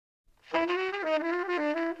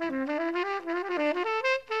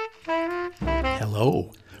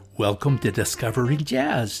Hello, welcome to Discovering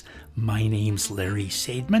Jazz. My name's Larry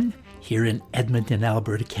Seidman, here in Edmonton,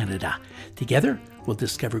 Alberta, Canada. Together, we'll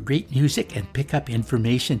discover great music and pick up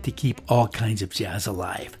information to keep all kinds of jazz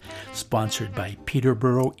alive. Sponsored by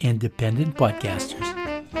Peterborough Independent Podcasters.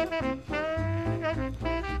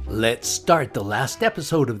 Let's start the last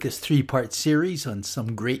episode of this three-part series on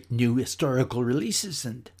some great new historical releases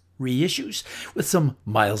and reissues with some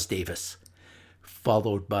Miles Davis,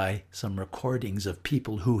 followed by some recordings of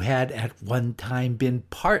people who had at one time been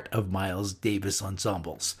part of Miles Davis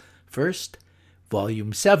ensembles. First,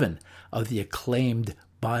 Volume 7 of the acclaimed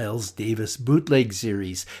Miles Davis bootleg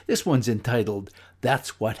series. This one's entitled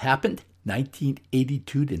That's What Happened, 1982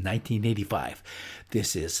 to 1985.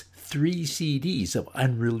 This is 3 CDs of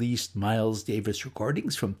unreleased Miles Davis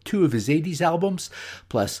recordings from 2 of his 80s albums,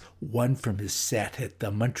 plus one from his set at the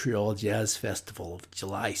Montreal Jazz Festival of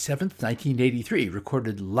July 7th, 1983,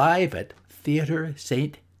 recorded live at Theatre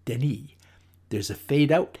Saint-Denis. There's a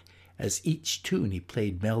fade out as each tune he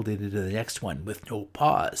played melded into the next one with no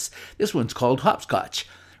pause. This one's called Hopscotch,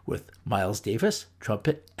 with Miles Davis,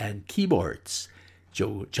 trumpet, and keyboards.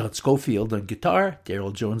 John Schofield on guitar,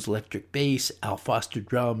 Daryl Jones electric bass, Al Foster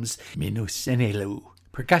drums, Minu Senelu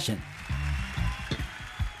percussion.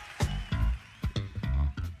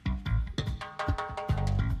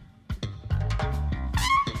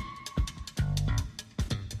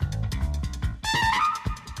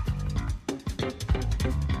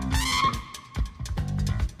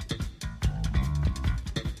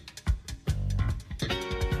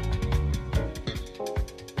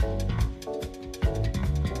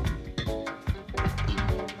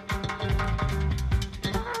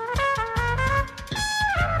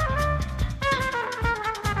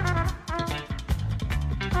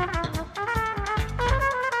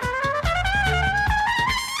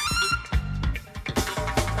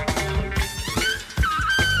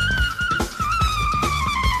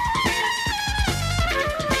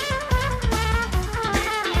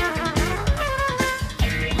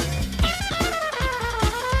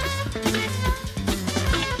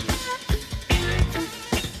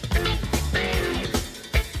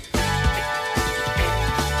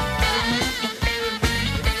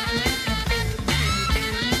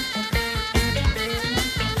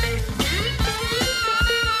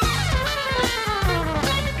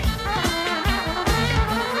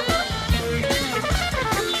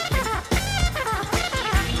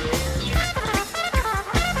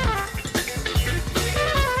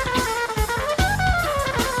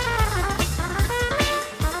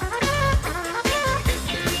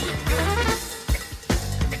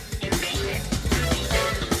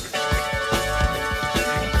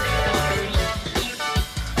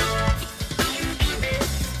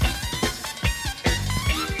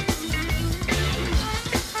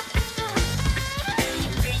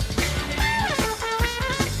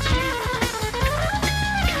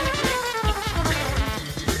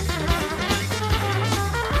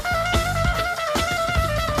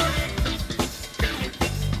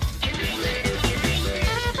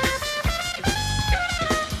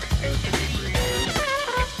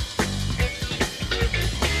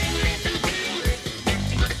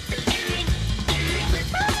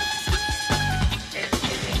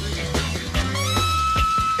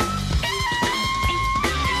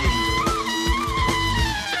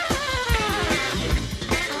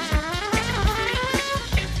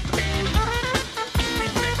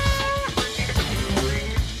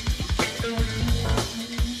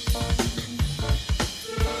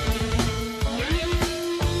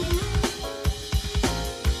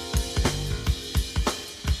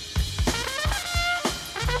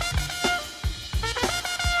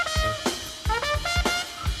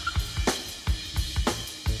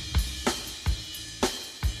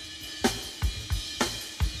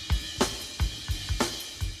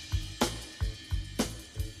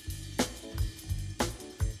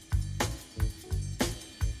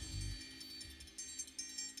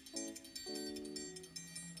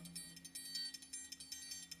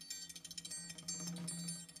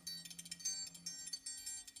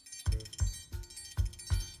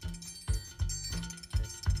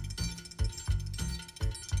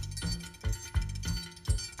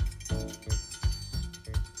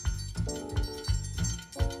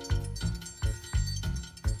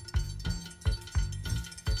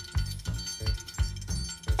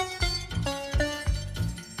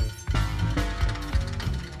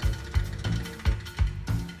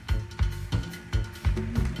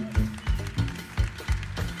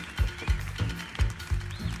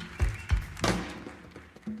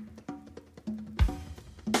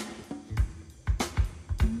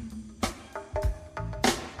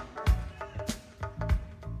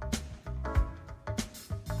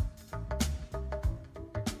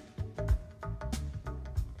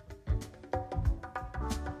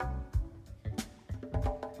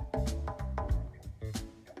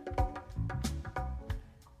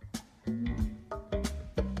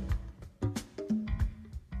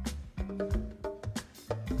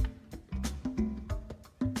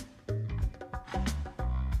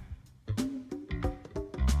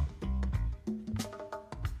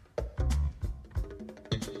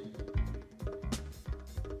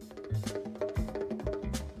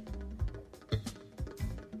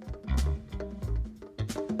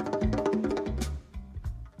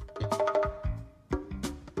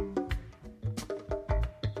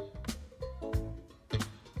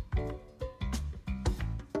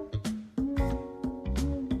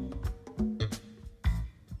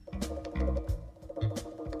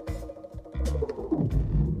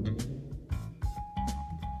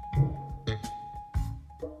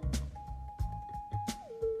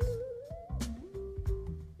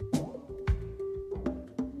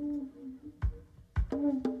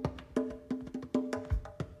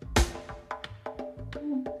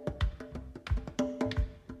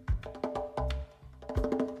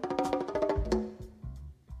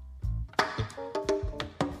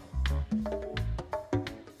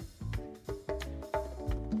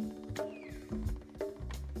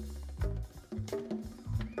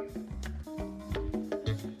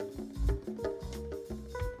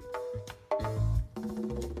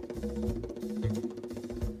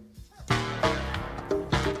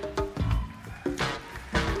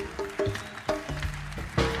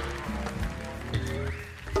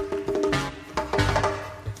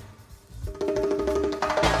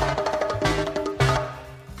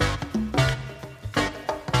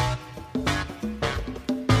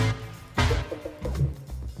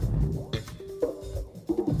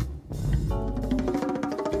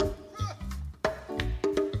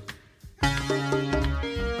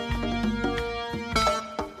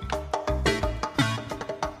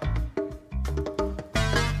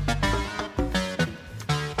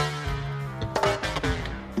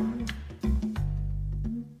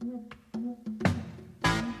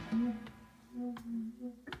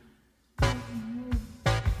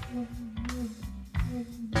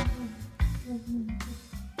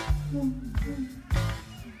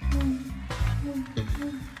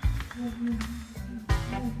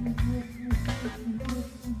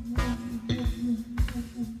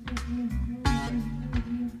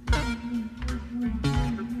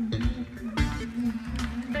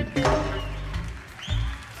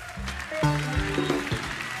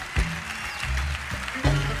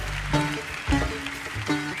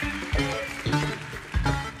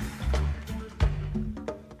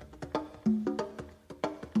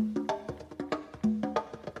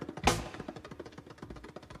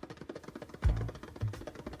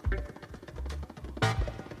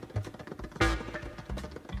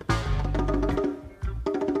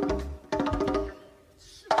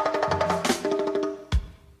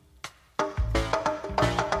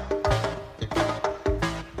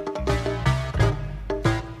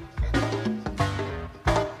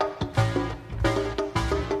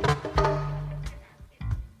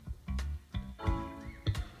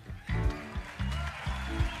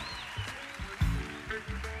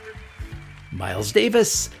 Miles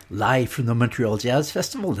Davis, live from the Montreal Jazz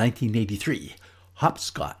Festival 1983,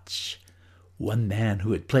 Hopscotch. One man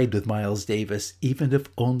who had played with Miles Davis, even if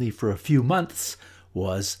only for a few months,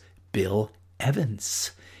 was Bill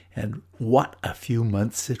Evans. And what a few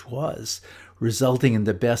months it was, resulting in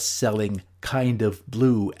the best-selling Kind of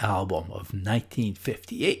Blue album of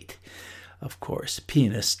 1958. Of course,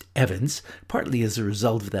 pianist Evans, partly as a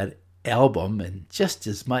result of that album and just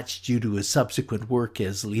as much due to his subsequent work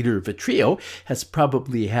as leader of a trio, has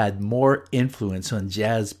probably had more influence on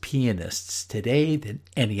jazz pianists today than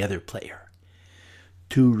any other player.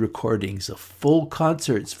 2 recordings of full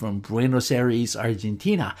concerts from Buenos Aires,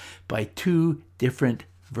 Argentina, by 2 different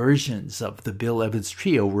versions of the Bill Evans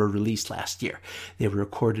Trio were released last year. They were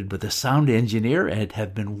recorded with a sound engineer and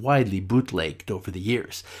have been widely bootlegged over the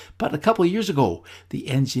years. But a couple of years ago, the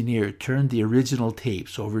engineer turned the original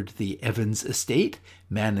tapes over to the Evans estate,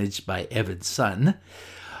 managed by Evans' son.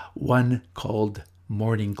 One called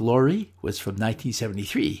Morning Glory was from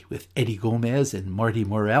 1973 with Eddie Gomez and Marty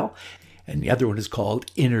Morell, and the other one is called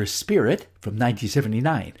Inner Spirit from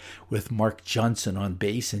 1979 with Mark Johnson on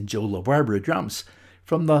bass and Joe LaBarbera drums.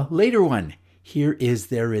 From the later one, here is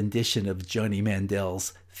their rendition of Johnny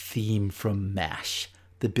Mandel's theme from MASH,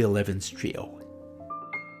 the Bill Evans Trio.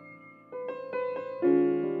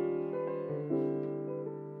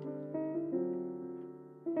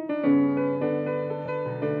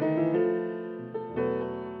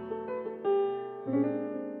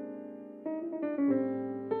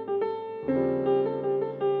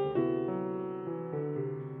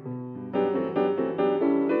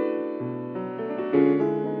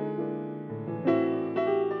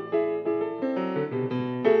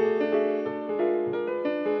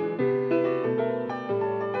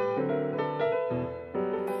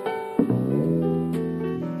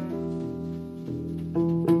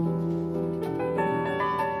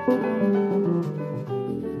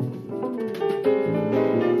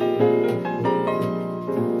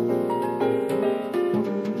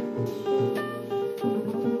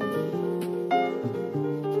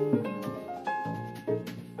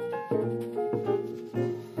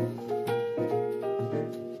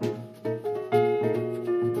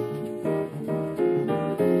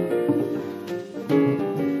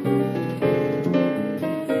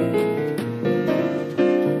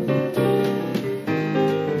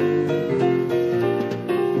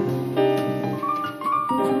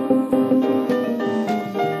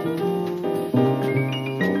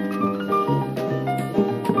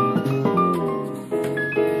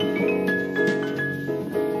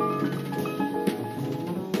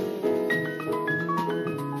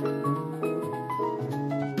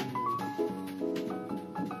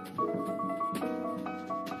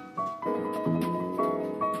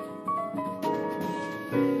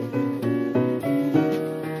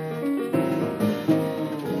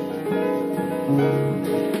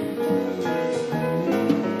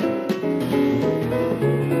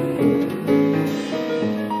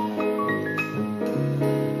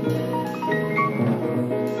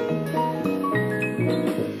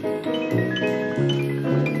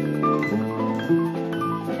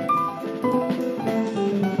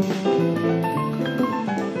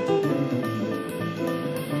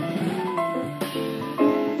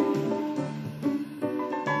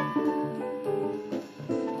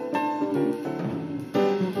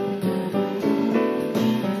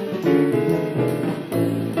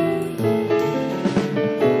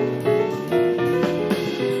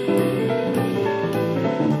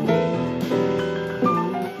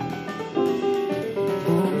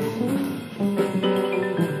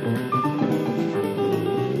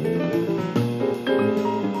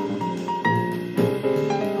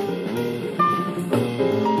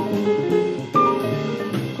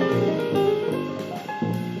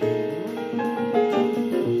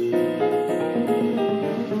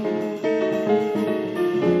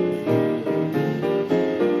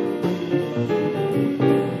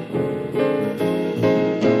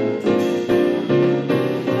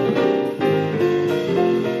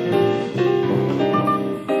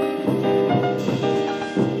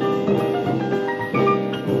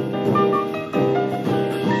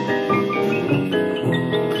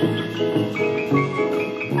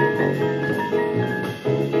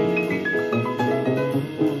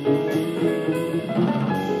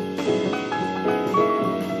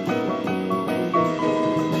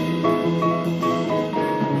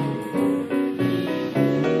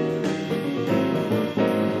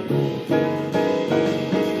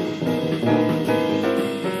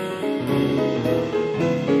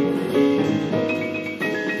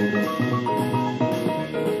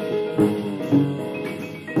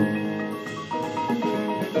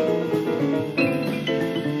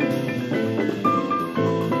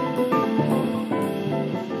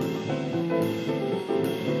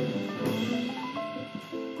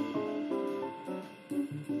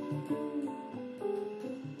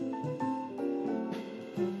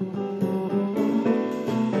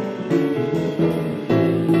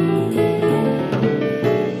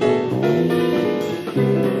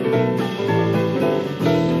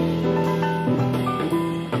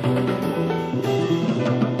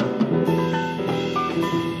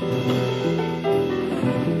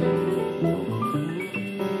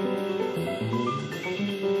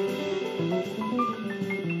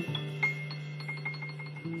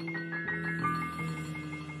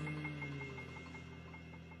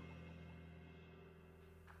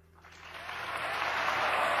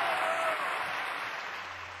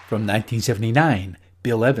 From 1979,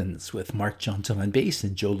 Bill Evans with Mark Johnson on bass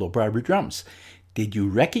and Joe LaBarbera drums. Did you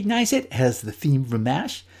recognize it as the theme from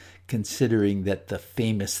MASH? Considering that the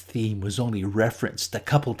famous theme was only referenced a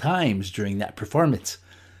couple times during that performance.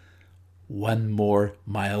 One more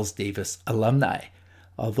Miles Davis alumni.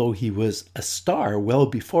 Although he was a star well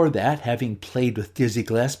before that, having played with Dizzy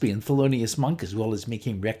Gillespie and Thelonious Monk, as well as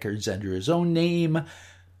making records under his own name,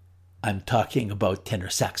 I'm talking about tenor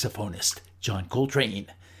saxophonist John Coltrane.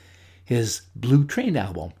 His Blue Train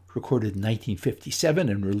album, recorded in 1957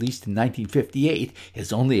 and released in 1958,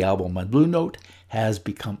 his only album on Blue Note, has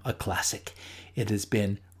become a classic. It has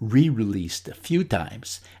been re-released a few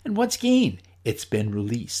times, and once again, it's been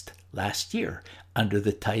released last year under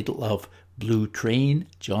the title of Blue Train,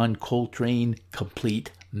 John Coltrane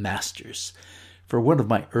Complete Masters. For one of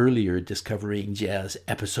my earlier Discovering Jazz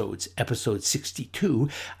episodes, episode 62,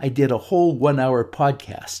 I did a whole 1-hour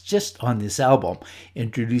podcast just on this album,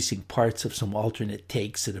 introducing parts of some alternate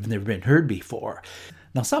takes that have never been heard before.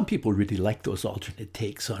 Now, some people really like those alternate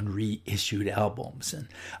takes on reissued albums, and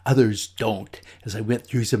others don't. As I went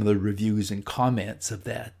through some of the reviews and comments of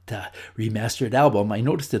that remastered album, I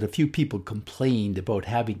noticed that a few people complained about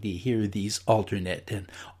having to hear these alternate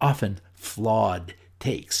and often flawed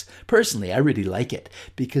takes. Personally, I really like it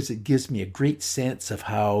because it gives me a great sense of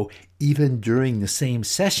how, even during the same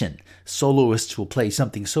session, soloists will play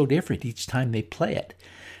something so different each time they play it.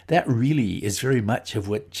 That really is very much of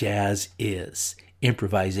what jazz is,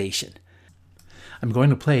 improvisation. I'm going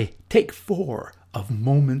to play take 4 of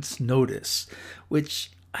Moment's Notice, which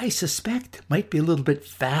I suspect might be a little bit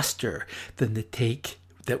faster than the take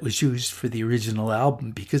that was used for the original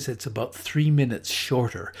album because it's about 3 minutes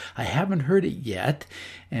shorter. I haven't heard it yet,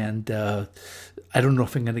 and I don't know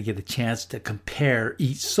if I'm going to get a chance to compare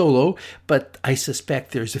each solo, but I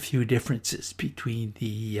suspect there's a few differences between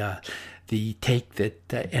the take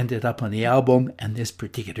that ended up on the album and this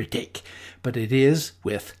particular take. But it is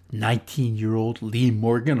with 19-year-old Lee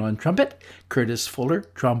Morgan on trumpet, Curtis Fuller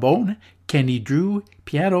trombone, Kenny Drew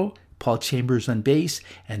piano, Paul Chambers on bass,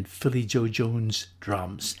 and Philly Joe Jones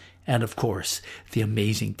drums. And of course, the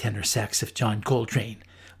amazing tenor sax of John Coltrane.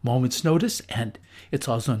 Moment's Notice, and it's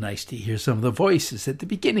also nice to hear some of the voices at the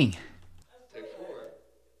beginning. Take 4.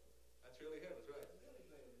 That's really him, that's right.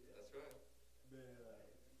 That's right.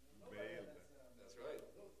 That's right.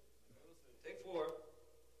 Take 4.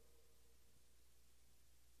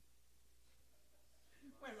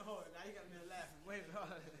 Wait a minute, hold on. Now you got me laughing. Wait a minute, hold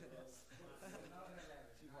on.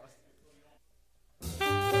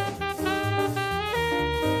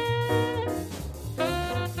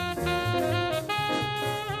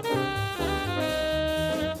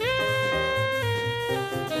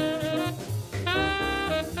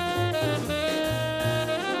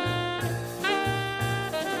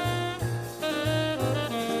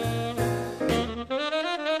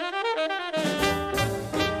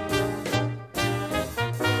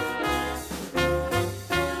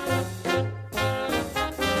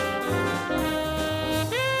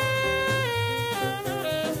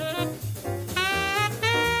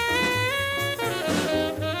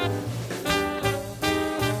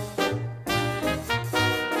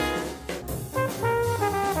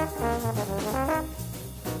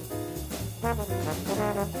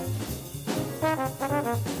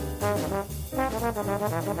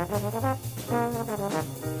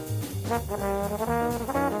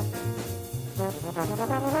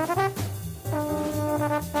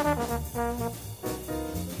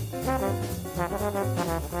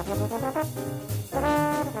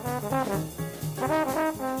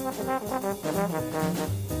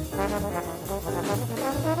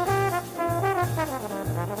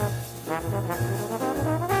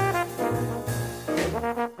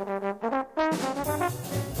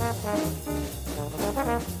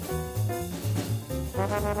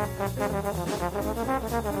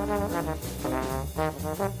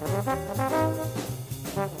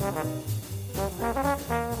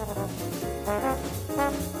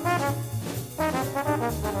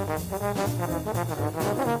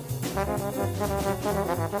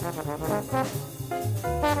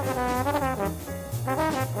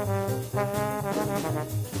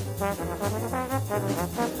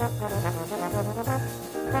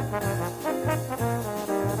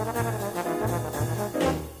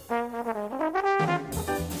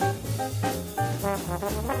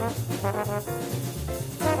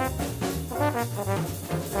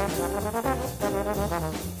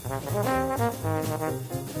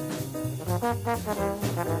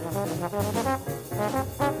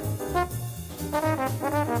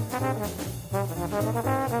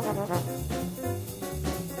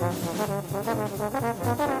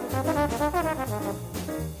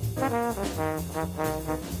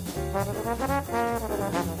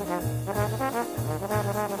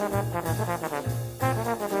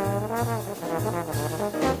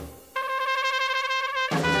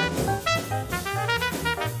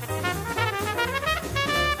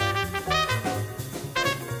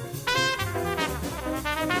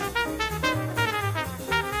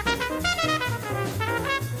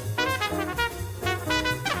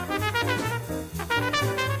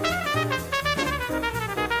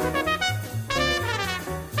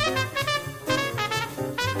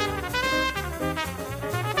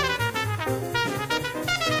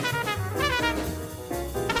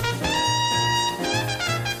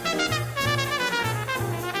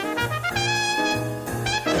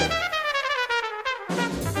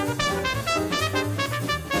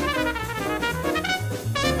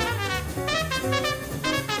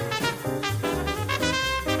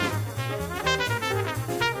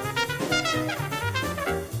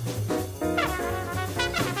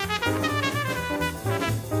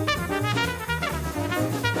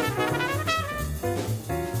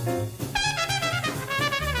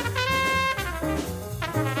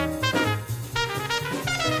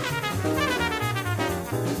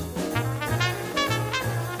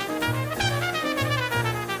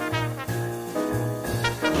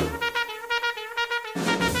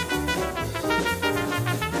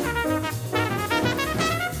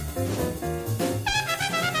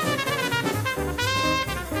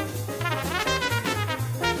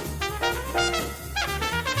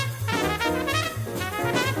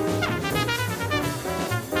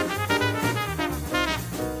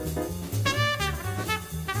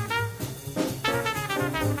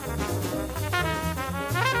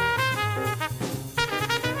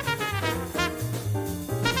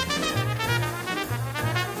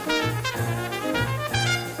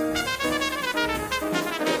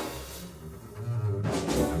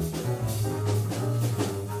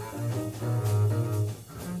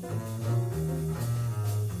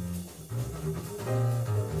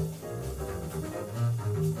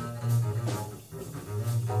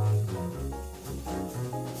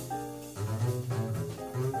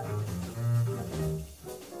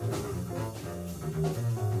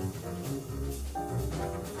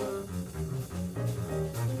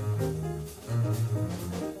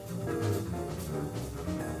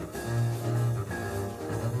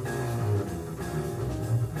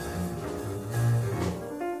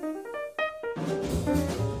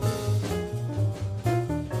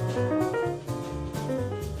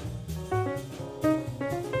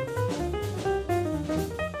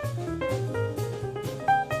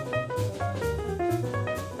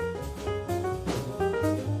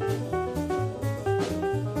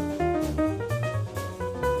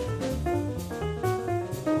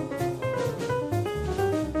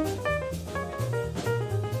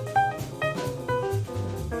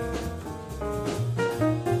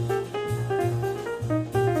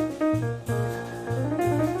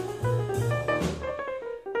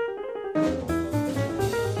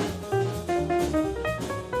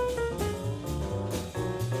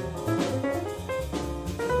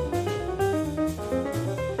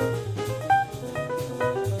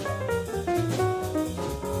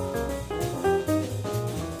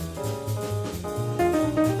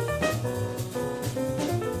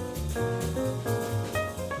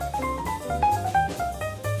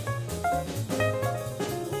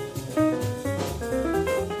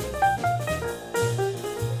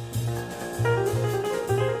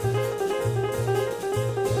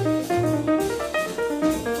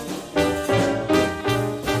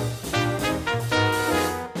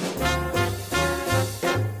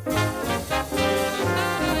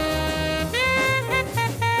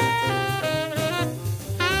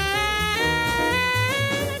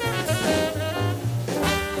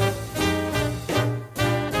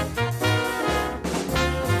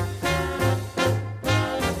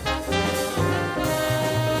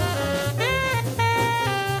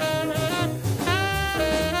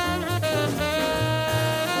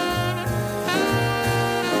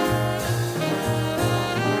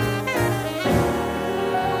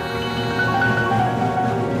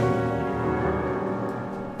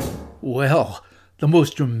 Well, the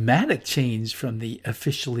most dramatic change from the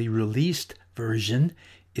officially released version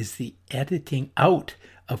is the editing out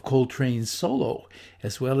of Coltrane's solo,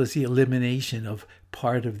 as well as the elimination of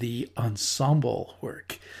part of the ensemble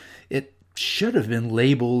work. It should have been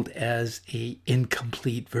labeled as an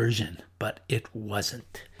incomplete version, but it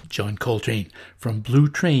wasn't. John Coltrane from Blue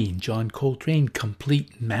Train, John Coltrane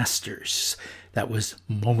Complete Masters. That was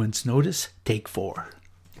Moment's Notice, Take 4.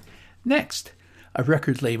 Next, a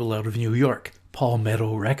record label out of New York,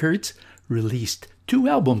 Palmetto Records, released 2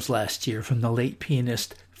 albums last year from the late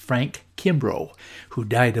pianist Frank Kimbrough, who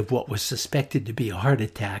died of what was suspected to be a heart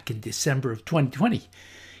attack in December of 2020.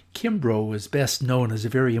 Kimbrough was best known as a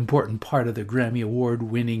very important part of the Grammy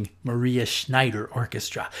Award-winning Maria Schneider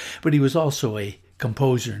Orchestra, but he was also a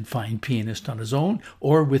composer and fine pianist on his own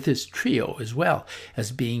or with his trio, as well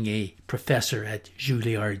as being a professor at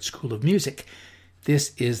Juilliard School of Music.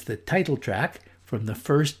 This is the title track from the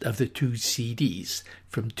first of the 2 CDs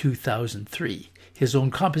from 2003, his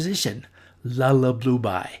own composition,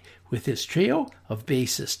 Lullaby, with his trio of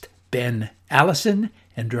bassist Ben Allison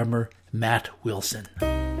and drummer Matt Wilson.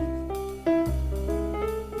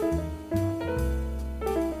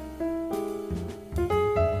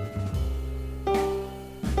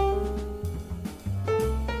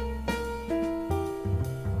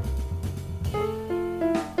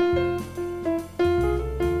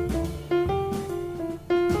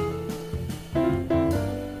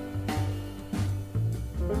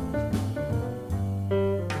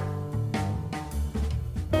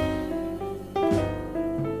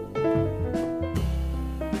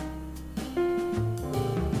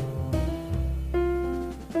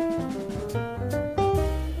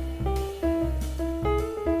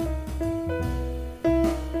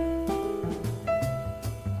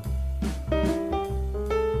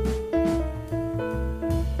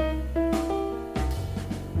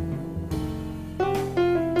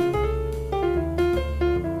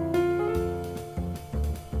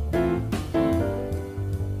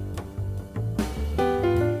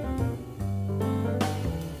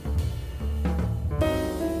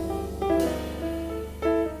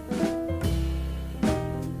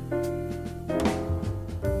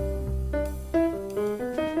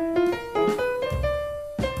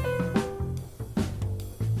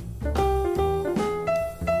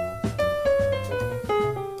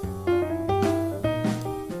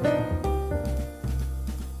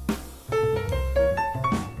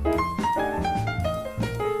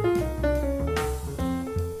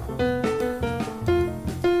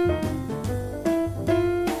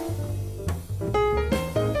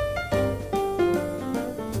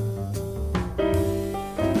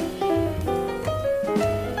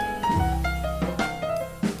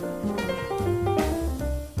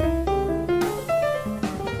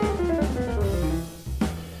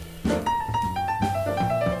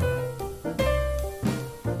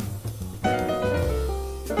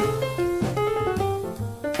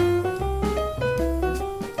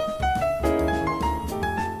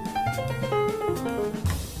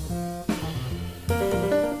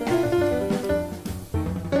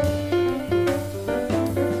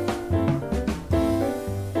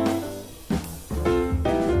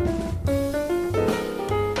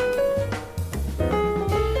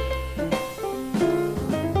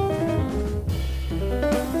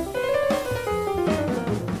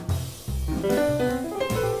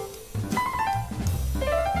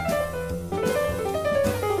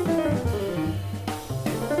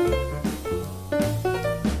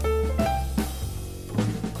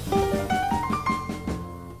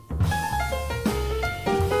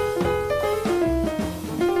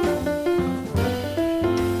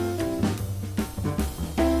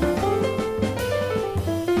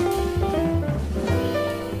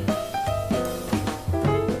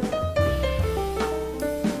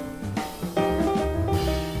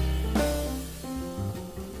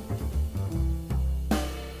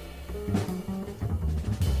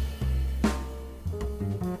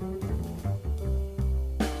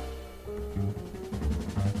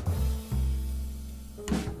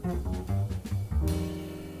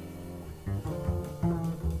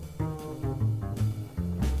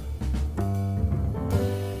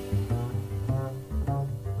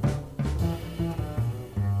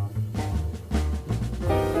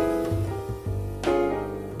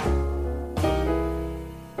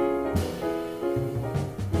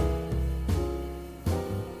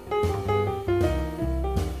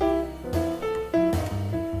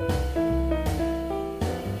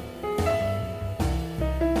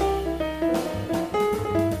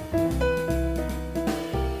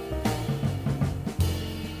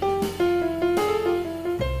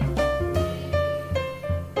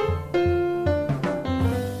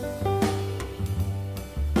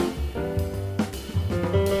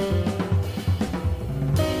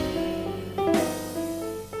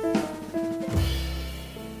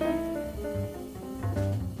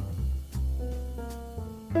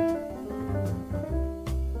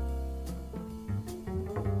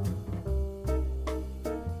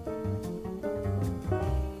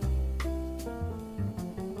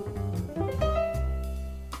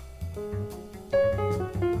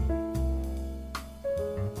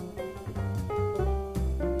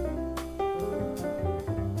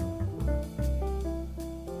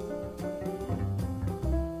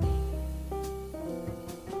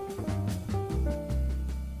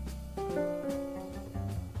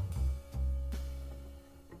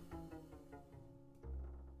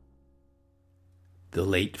 the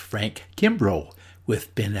late Frank Kimbrough,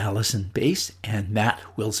 with Ben Allison bass and Matt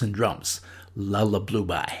Wilson drums,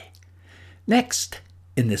 Lullaby. Next,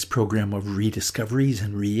 in this program of rediscoveries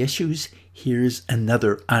and reissues, here's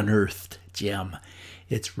another unearthed gem.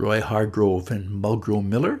 It's Roy Hargrove and Mulgrew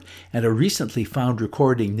Miller, and a recently found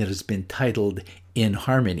recording that has been titled In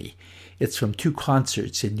Harmony. It's from 2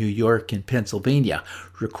 concerts in New York and Pennsylvania,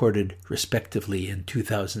 recorded respectively in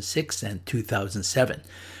 2006 and 2007.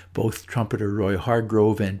 Both trumpeter Roy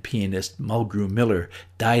Hargrove and pianist Mulgrew Miller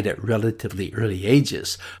died at relatively early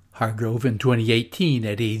ages. Hargrove in 2018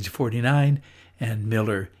 at age 49, and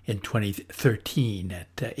Miller in 2013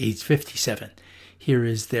 at age 57. Here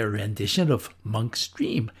is their rendition of Monk's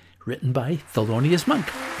Dream, written by Thelonious Monk.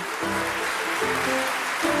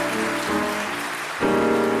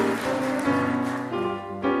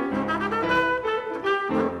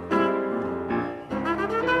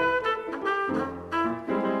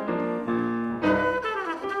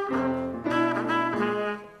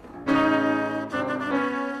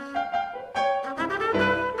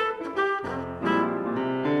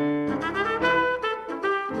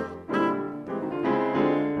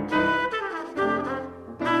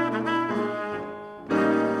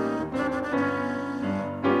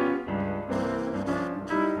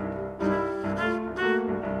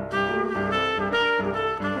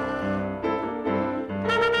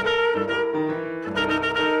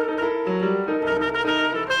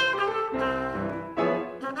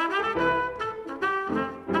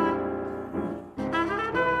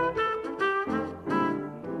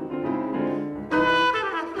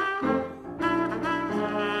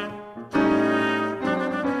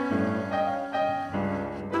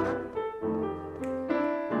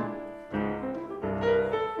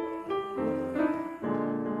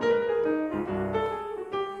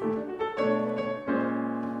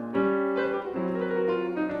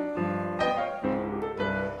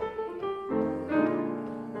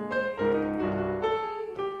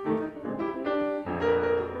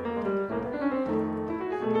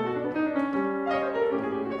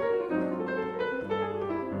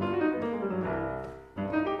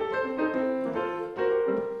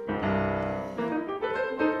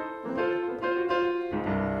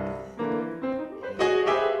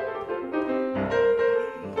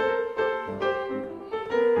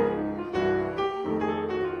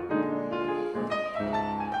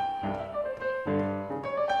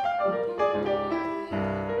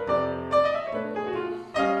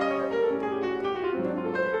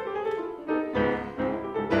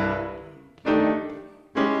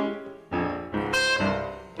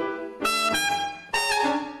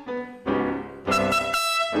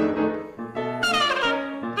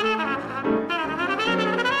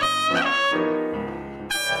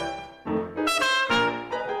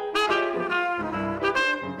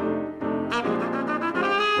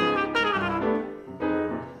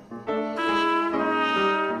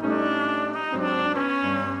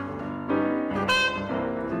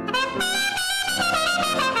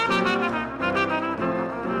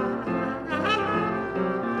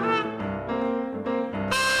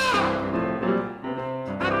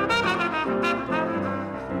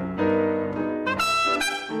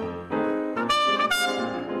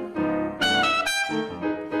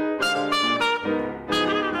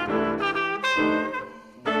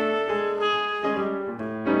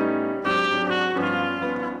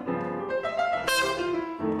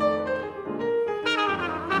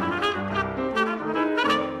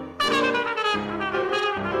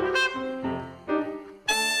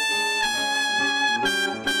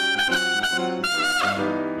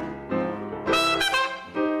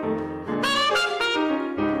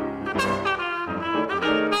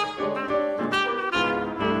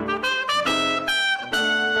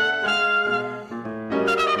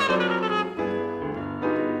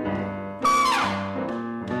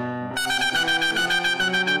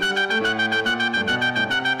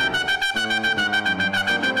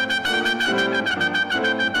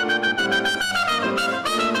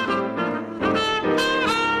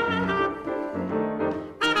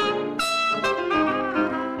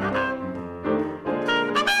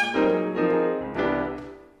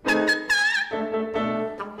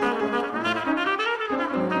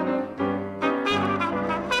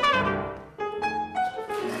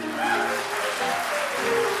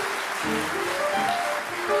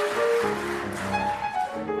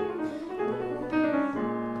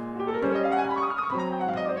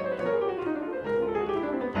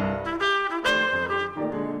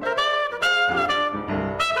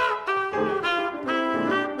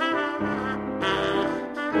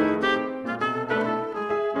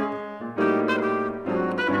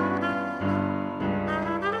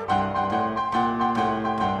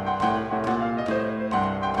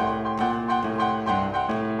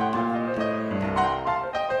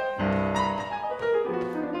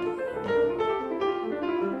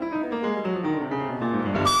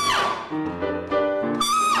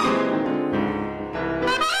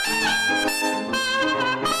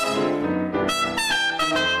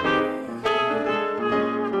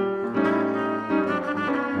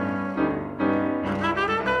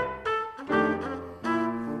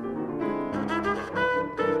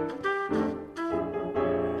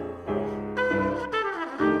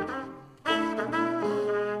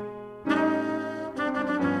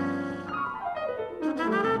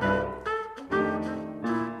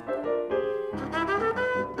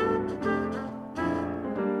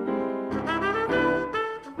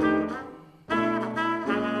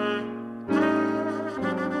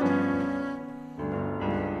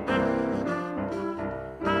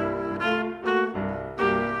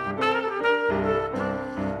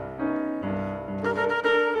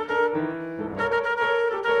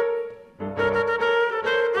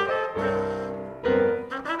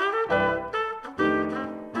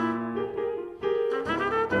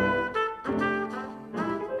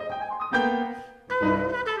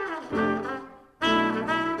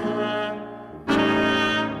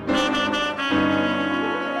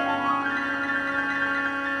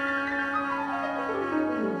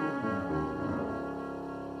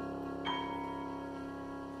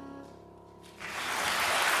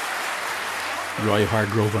 Roy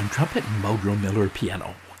Hargrove on trumpet and Mulgrew Miller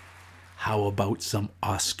piano. How about some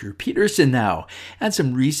Oscar Peterson now, and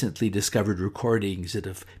some recently discovered recordings that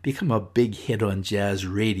have become a big hit on jazz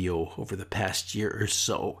radio over the past year or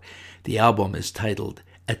so. The album is titled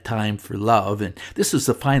A Time for Love, and this was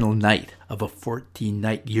the final night of a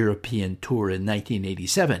 14-night European tour in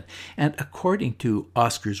 1987. And according to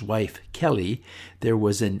Oscar's wife, Kelly, there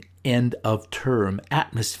was an end-of-term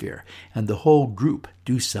atmosphere, and the whole group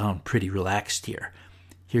do sound pretty relaxed here.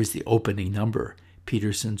 Here's the opening number,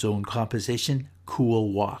 Peterson's own composition,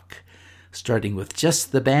 Cool Walk, starting with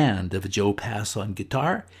just the band of Joe Pass on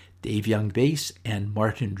guitar, Dave Young bass, and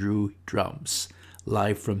Martin Drew drums.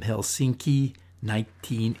 Live from Helsinki,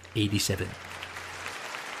 1987.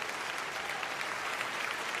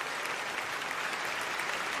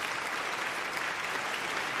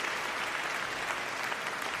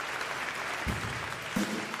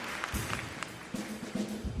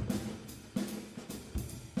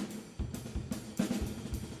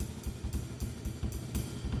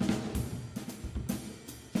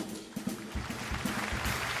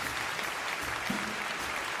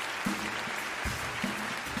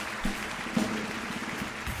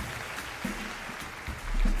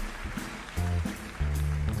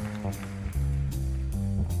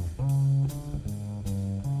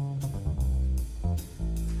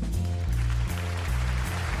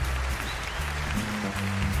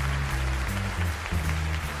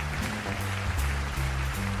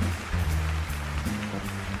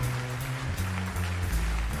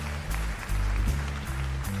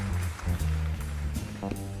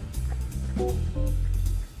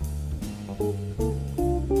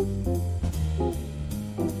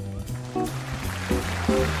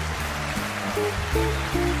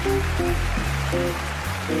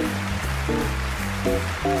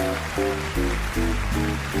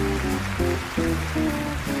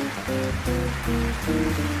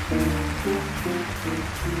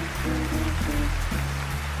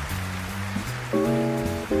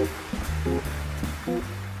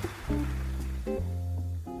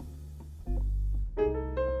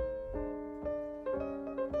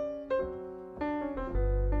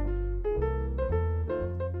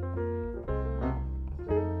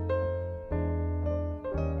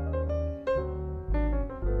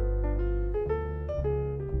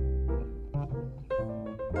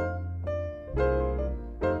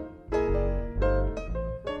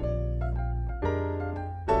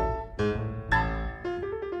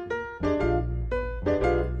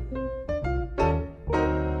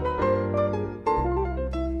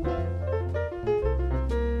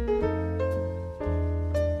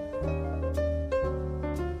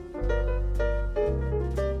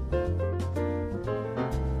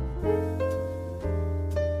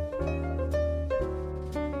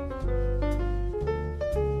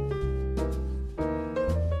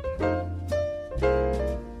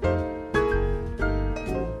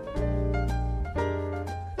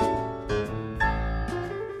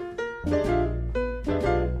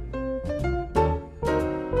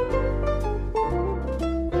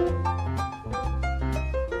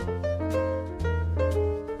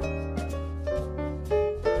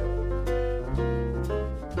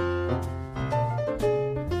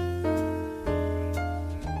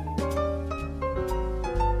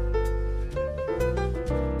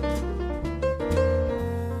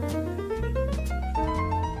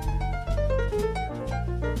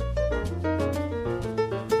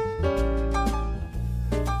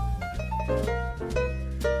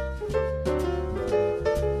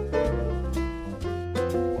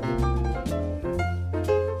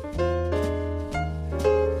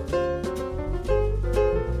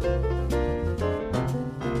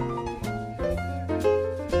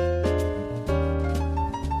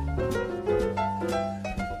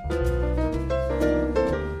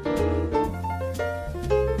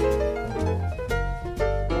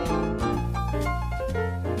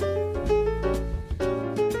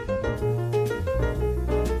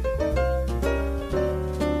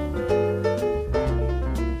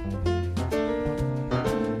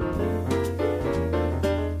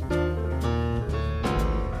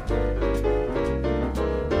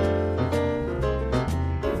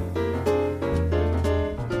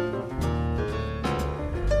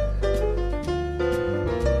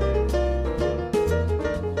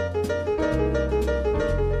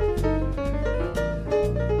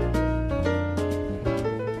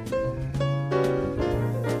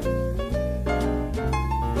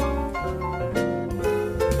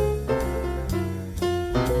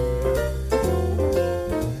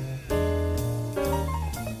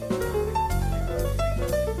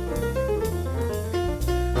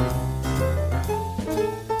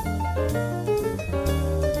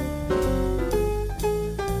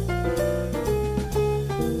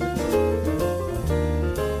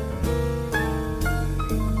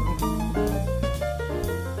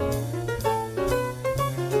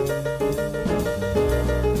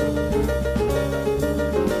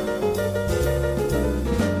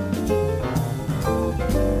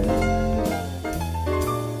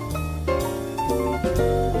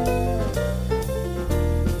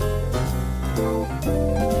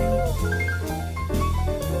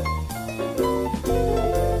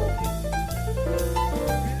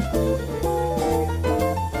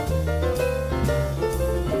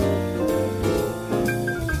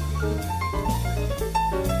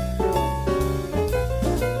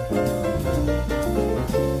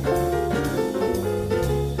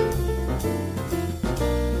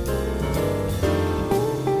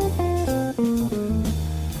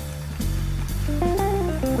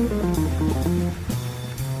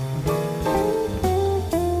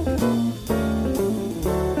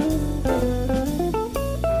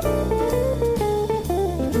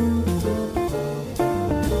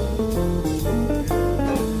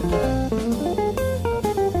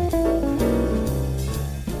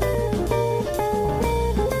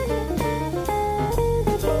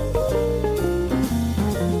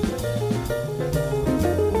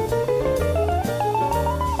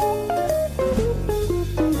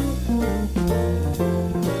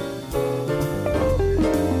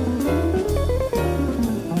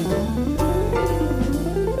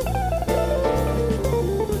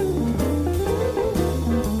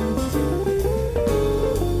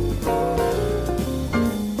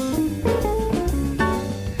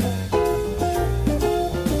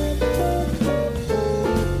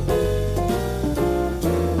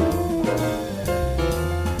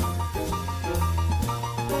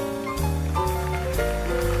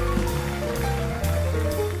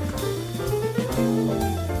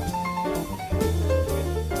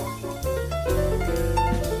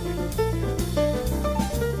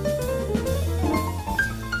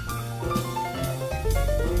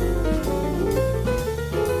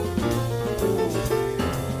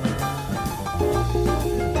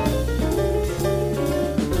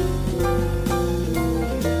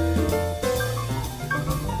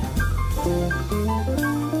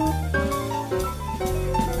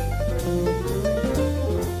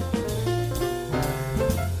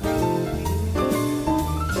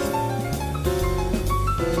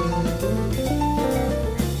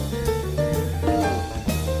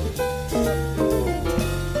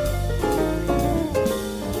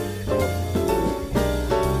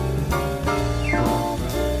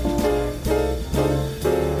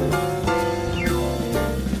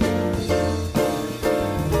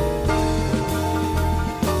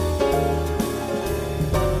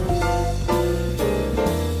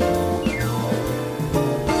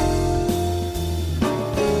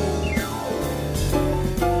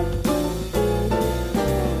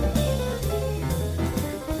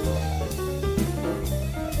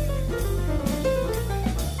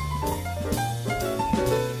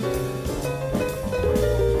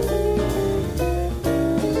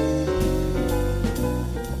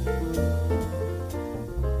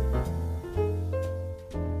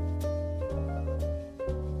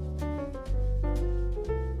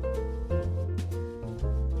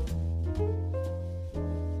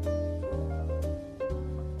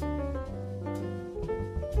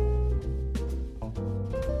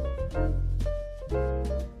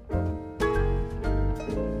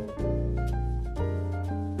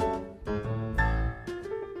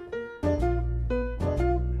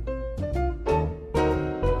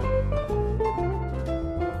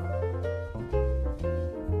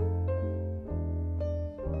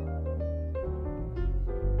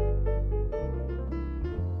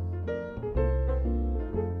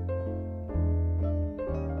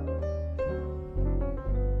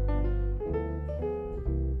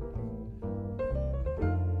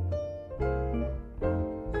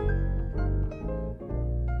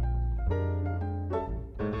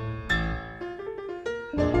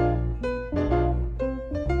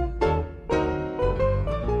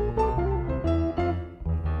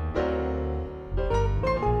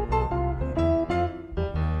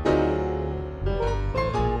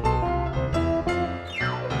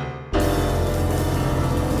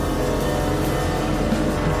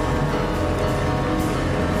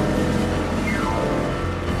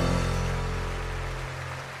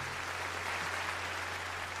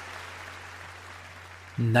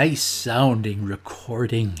 Nice sounding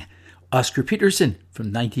recording. Oscar Peterson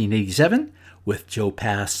from 1987 with Joe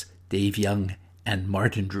Pass, Dave Young, and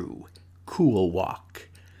Martin Drew. Cool Walk.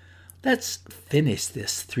 Let's finish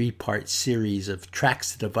this 3-part series of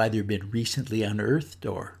tracks that have either been recently unearthed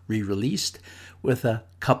or re-released with a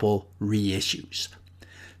couple reissues.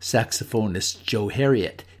 Saxophonist Joe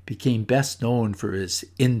Harriott became best known for his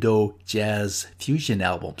Indo-jazz fusion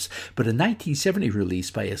albums, but a 1970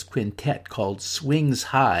 release by his quintet called Swings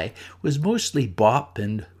High was mostly bop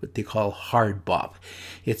and what they call hard bop.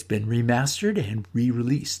 It's been remastered and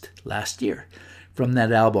re-released last year. From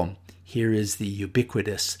that album, here is the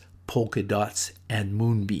ubiquitous Polka Dots and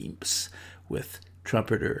Moonbeams with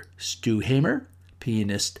trumpeter Stu Hamer,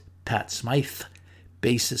 pianist Pat Smythe,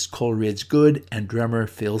 bassist Coleridge Good, and drummer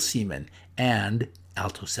Phil Seaman, and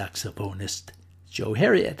alto saxophonist Joe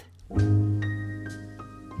Harriott.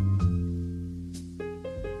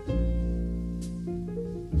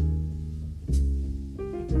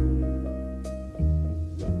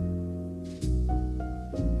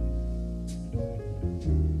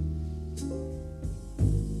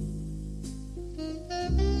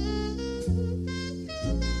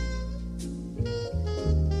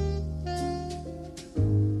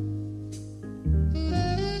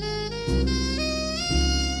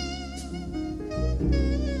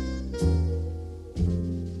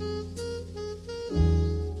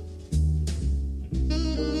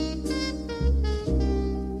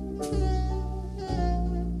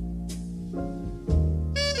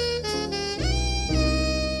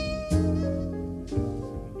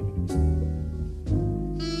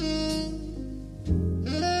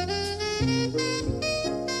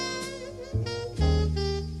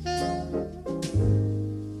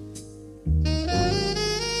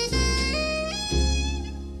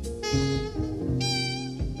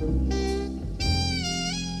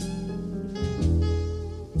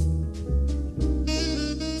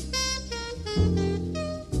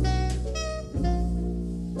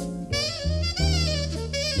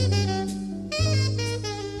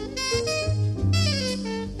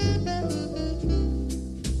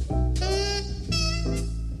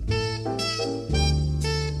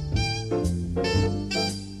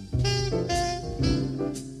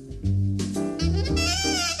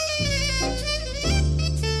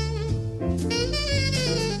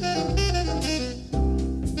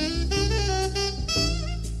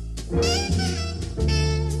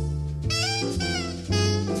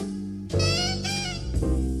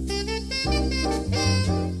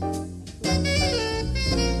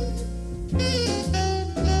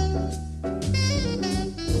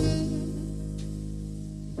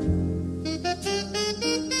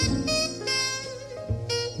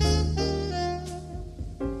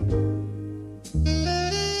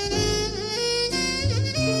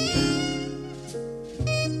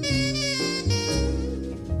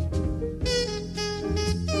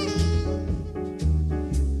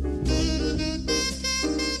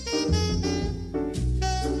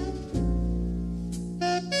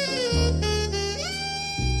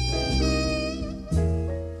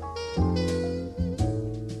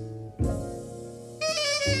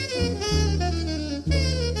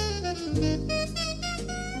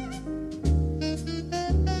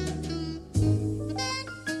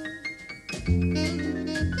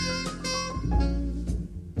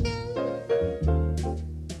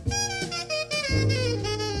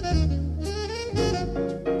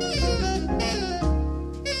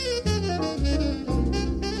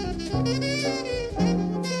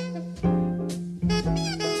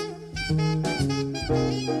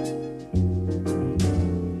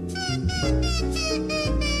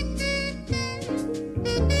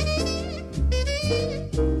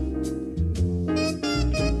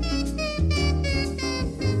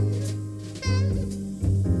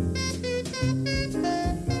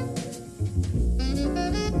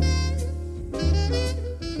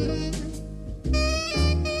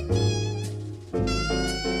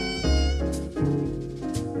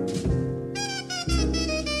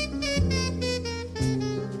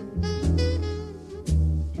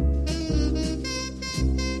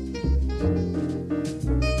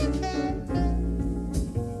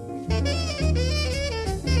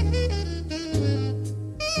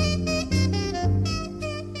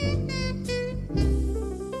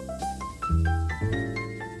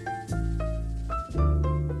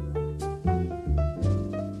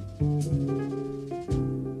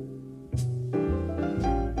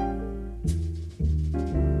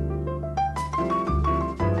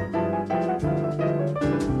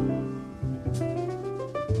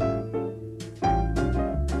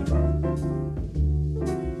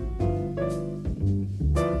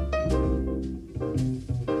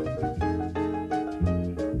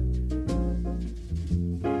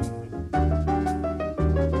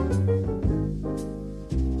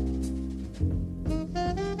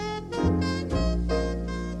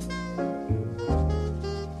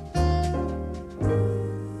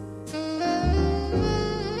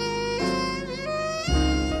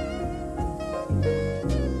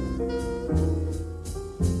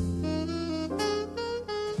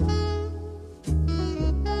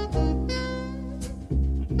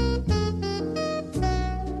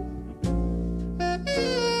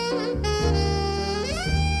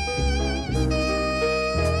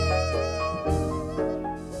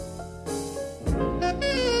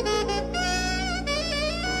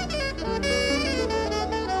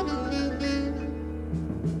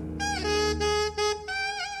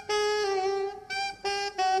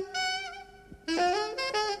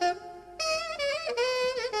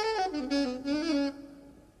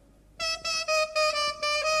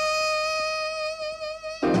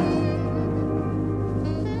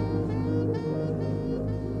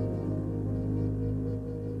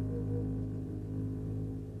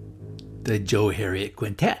 the Joe Harriet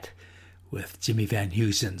Quintet with Jimmy Van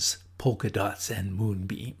Heusen's Polka Dots and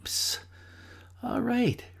Moonbeams. All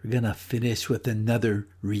right, we're going to finish with another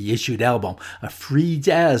reissued album, a free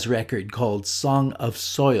jazz record called Song of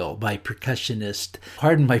Soil by percussionist,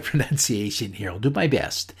 pardon my pronunciation here, I'll do my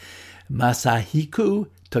best, Masahiko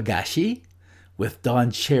Togashi, with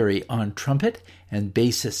Don Cherry on trumpet and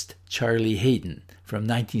bassist Charlie Hayden from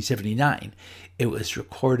 1979. It was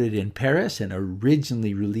recorded in Paris and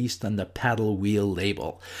originally released on the Paddle Wheel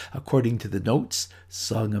label. According to the notes,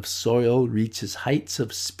 Song of Soil reaches heights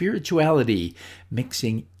of spirituality,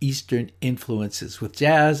 mixing Eastern influences with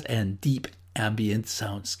jazz and deep ambient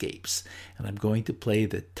soundscapes. And I'm going to play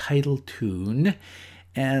the title tune.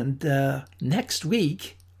 And next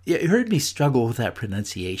week, you heard me struggle with that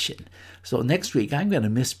pronunciation. So next week, I'm going to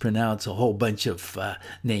mispronounce a whole bunch of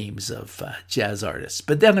names of jazz artists.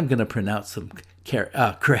 But then I'm going to pronounce them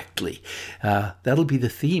correctly. That'll be the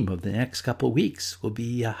theme of the next couple of weeks, will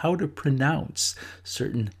be how to pronounce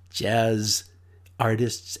certain jazz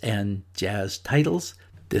artists and jazz titles.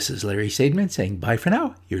 This is Larry Sadman saying bye for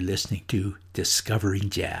now. You're listening to Discovering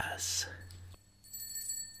Jazz.